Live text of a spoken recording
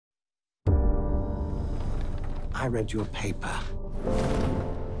I read your paper.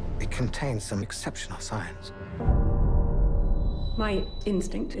 It contains some exceptional science. My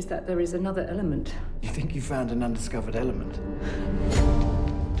instinct is that there is another element. You think you found an undiscovered element?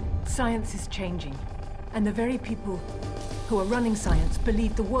 Science is changing, and the very people who are running science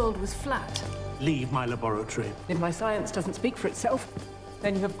believed the world was flat. Leave my laboratory. If my science doesn't speak for itself,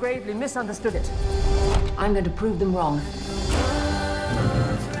 then you have gravely misunderstood it. I'm going to prove them wrong.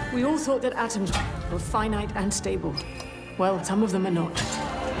 We all thought that atoms were finite and stable. Well, some of them are not.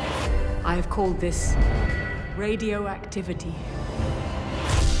 I have called this radioactivity.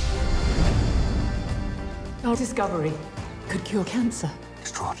 Our discovery could cure cancer.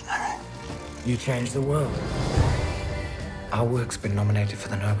 Extraordinary. You changed the world. Our work's been nominated for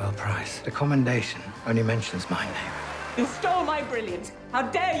the Nobel Prize. The commendation only mentions my name. You stole my brilliance. How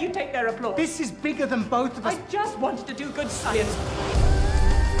dare you take their applause? This is bigger than both of us. I just wanted to do good science.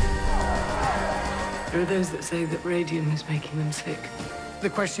 There are those that say that radium is making them sick. The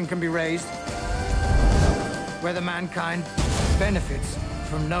question can be raised whether mankind benefits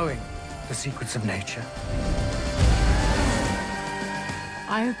from knowing the secrets of nature.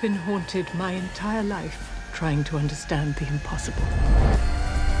 I have been haunted my entire life trying to understand the impossible.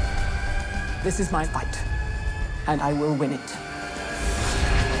 This is my fight, and I will win it.